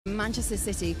Manchester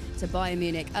City to Bayern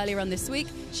Munich. Earlier on this week,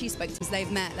 she spoke to us.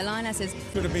 They've met. The Lionesses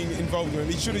should have been involved with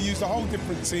him. He should have used a whole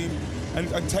different team and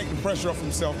taken pressure off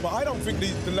himself. But I don't think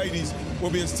the ladies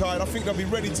will be as tired. I think they'll be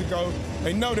ready to go.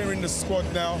 They know they're in the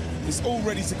squad now. It's all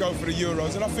ready to go for the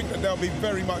Euros, and I think that they'll be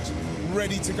very much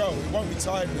ready to go. It won't be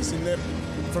tiredness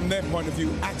from their point of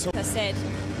view at all. I said,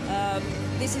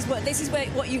 this is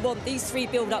what you want. These three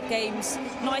build-up games,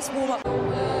 nice warm-up.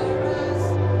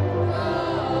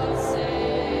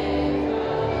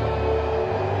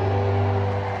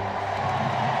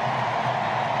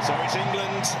 So it's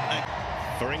England.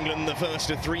 For England, the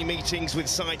first of three meetings with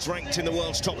sides ranked in the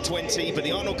world's top 20. But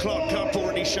the Arnold Clark Cup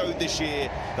already showed this year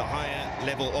the higher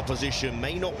level opposition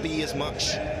may not be as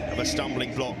much of a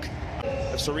stumbling block.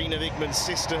 Serena Wigman's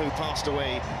sister, who passed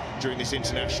away during this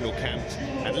international camp,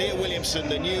 and Leah Williamson,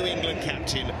 the new England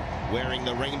captain, wearing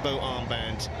the rainbow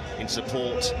armband in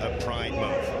support of Pride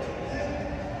Month.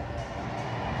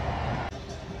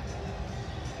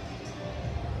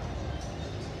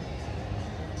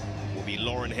 Will be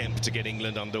Lauren Hemp to get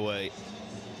England underway.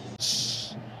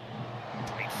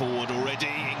 Break forward already,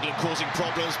 England causing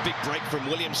problems. Big break from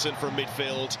Williamson from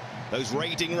midfield. Those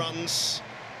raiding runs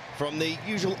from the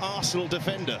usual Arsenal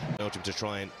defender. Belgium to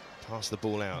try and pass the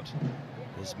ball out.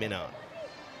 There's Minna.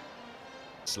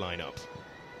 Let's line up.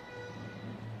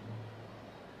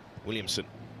 Williamson.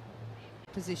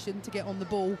 Position to get on the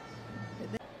ball.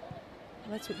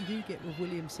 That's what you do get with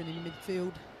Williamson in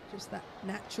midfield. Just that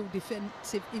natural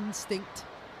defensive instinct.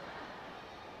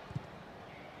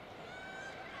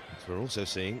 So we're also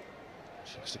seeing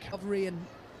recovery and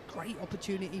great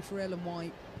opportunity for Ellen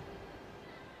White.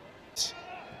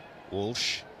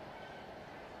 Walsh,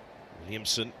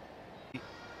 Williamson,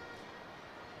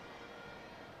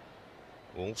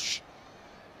 Walsh,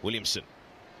 Williamson.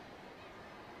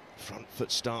 Front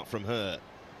foot start from her.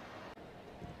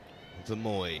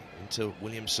 Vermoy into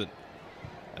Williamson.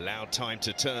 Allowed time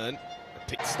to turn.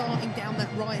 Starting down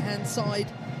that right-hand side.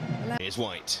 Here's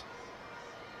White.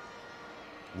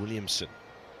 Williamson.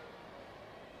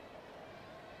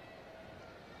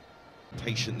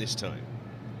 Patient this time.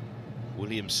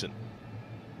 Williamson.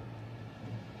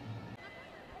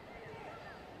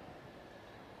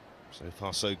 So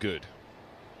far, so good.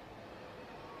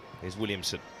 Here's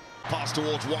Williamson. Pass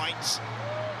towards White.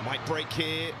 Might break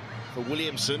here for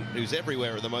Williamson, who's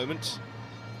everywhere at the moment.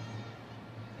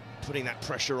 Putting that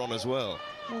pressure on as well.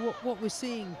 Well, what we're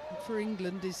seeing for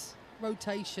England is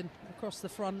rotation across the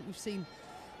front. We've seen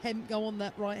Hemp go on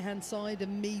that right-hand side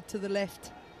and Mead to the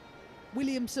left.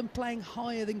 Williamson playing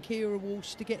higher than Keira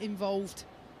Walsh to get involved.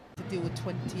 To deal with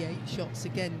 28 shots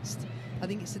against. I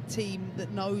think it's a team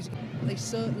that knows they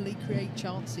certainly create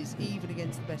chances even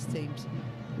against the best teams.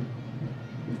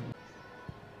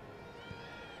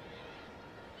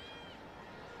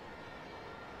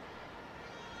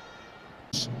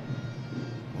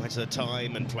 Buys her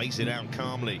time and plays it out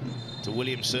calmly to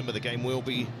Williamson, but the game will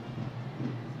be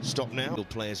stopped now.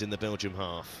 Players in the Belgium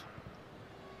half.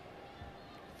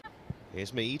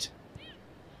 Here's Mead.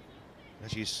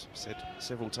 As you said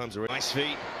several times already. Nice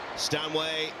feet.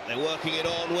 Stanway, they're working it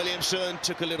on. Williamson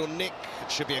took a little nick.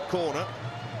 It should be a corner.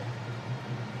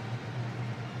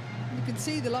 You can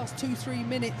see the last 2-3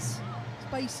 minutes,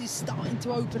 space is starting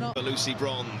to open up. Lucy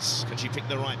Bronze, can she pick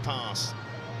the right pass?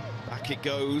 Back it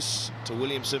goes to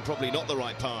Williamson, probably not the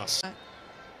right pass.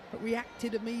 But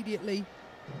reacted immediately.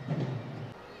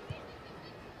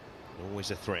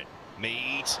 Always a threat.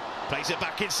 Mead plays it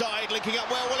back inside, linking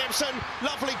up well. Williamson,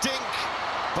 lovely dink,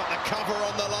 but the cover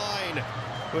on the line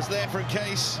was there for a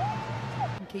case.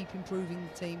 And keep improving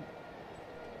the team.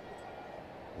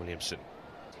 Williamson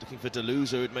looking for Deleuze,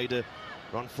 who had made a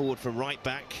run forward from right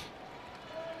back.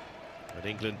 But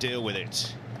England deal with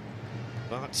it.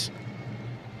 But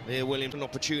Leah Williamson,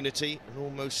 opportunity and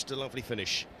almost a lovely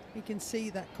finish. You can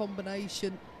see that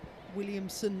combination.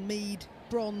 Williamson, Mead,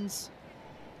 Bronze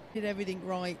did everything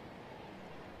right.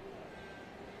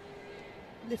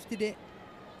 Lifted it,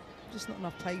 just not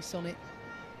enough pace on it.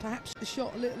 Perhaps the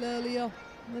shot a little earlier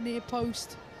on the near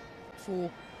post for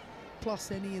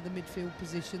plus any of the midfield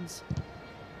positions.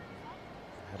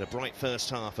 Had a bright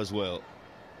first half as well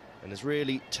and has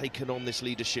really taken on this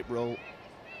leadership role.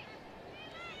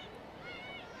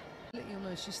 You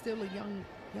know, she's still a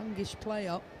youngish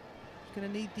player. She's going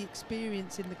to need the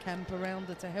experience in the camp around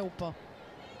her to help her.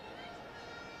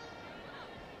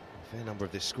 A fair number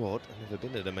of this squad have never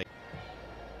been at a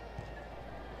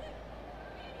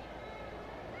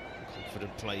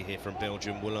confident play here from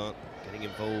Belgium. Willard getting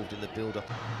involved in the build-up.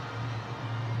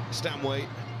 Stanway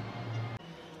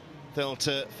fell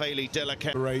to Fairly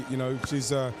delicate. You know,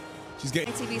 She's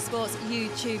getting... ITV Sports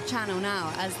YouTube channel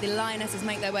now as the Lionesses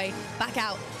make their way back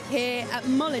out here at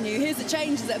Molineux. Here's the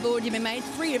changes that have already been made,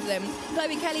 3 of them.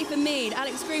 Chloe Kelly for Mead,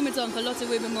 Alex Greenwood's on for Lotte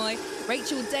Wubben-Moy,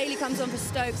 Rachel Daly comes on for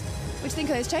Stokes. What do you think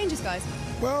of those changes, guys?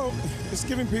 Well, it's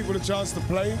giving people a chance to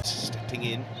play. Stepping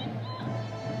in,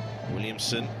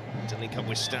 Williamson to link up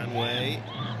with Stanway.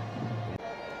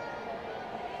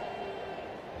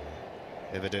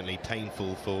 Evidently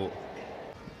painful for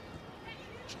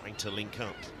trying to link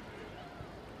up.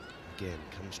 Again,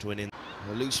 comes to an end.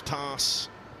 A loose pass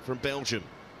from Belgium.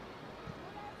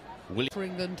 For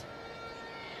England.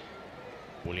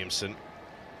 Williamson.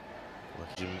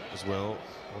 Belgium as well.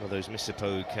 One of those,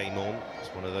 Misipo came on. It's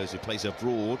one of those who plays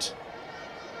abroad.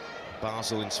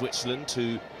 Basel in Switzerland,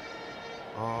 who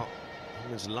are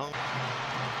England's last.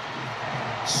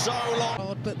 So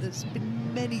long. But there's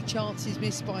been many chances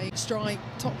missed by strike,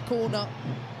 top corner.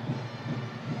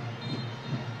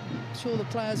 I'm sure the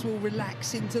players will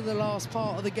relax into the last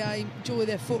part of the game, enjoy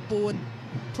their football and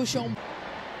push on.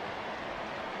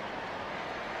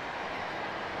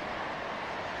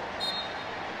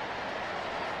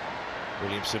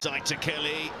 Williamson side to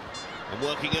Kelly and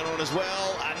working it on as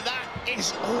well, and that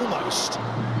is almost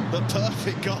the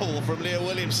perfect goal from Leah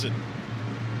Williamson.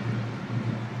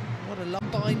 What a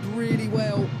love, bind really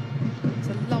well. It's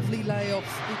a lovely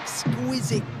layoff,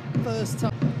 exquisite first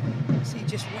touch. She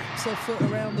just wraps her foot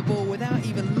around the ball without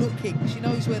even looking. She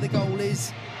knows where the goal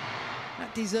is.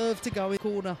 That deserved to go in the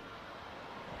corner.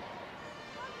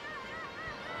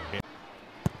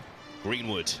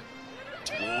 Greenwood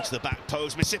towards the back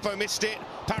post. Misipo missed it.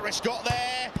 Paris got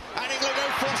there, and England go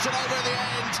force it over in the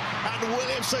end. And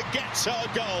Williamson gets her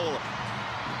goal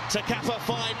to cap a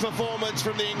fine performance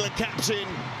from the England captain.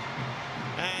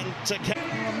 And to cap.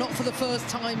 Not for the first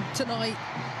time tonight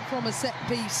from a set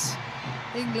piece.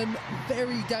 England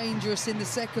very dangerous in the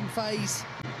second phase.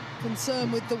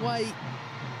 Concerned with the way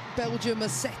Belgium are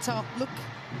set up. Look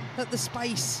at the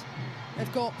space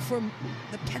they've got from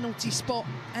the penalty spot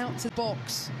out to the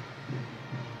box.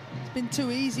 It's been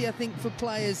too easy, I think, for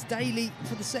players. Daly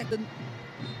for the second,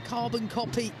 carbon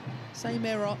copy, same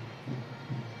error.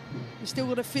 You still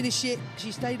got to finish it.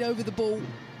 She stayed over the ball.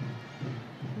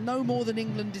 No more than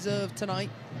England deserved tonight.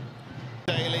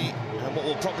 Daly, and what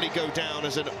will probably go down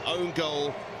as an own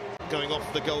goal going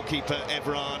off the goalkeeper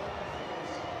Evran.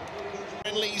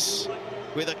 Friendlies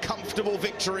with a comfortable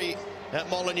victory at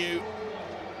Molineux.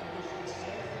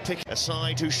 Pick a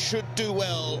side who should do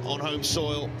well on home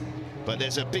soil, but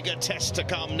there's a bigger test to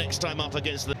come next time up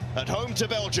against them at home to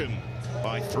Belgium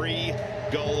by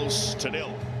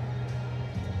 3-0.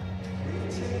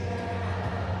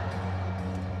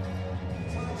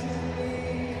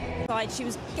 She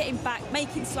was getting back,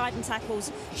 making sliding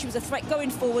tackles. She was a threat going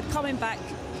forward, coming back.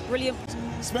 Brilliant.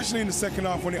 Especially in the second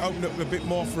half when it opened up a bit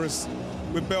more for us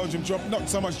with Belgium. Not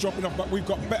so much dropping off, but we've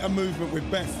got better movement with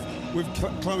Beth, with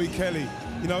Chloe Kelly,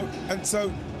 you know. And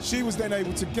so she was then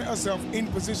able to get herself in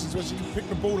positions where she could pick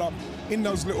the ball up in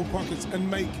those little pockets and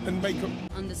make up.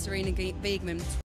 Under Serena Wiegman.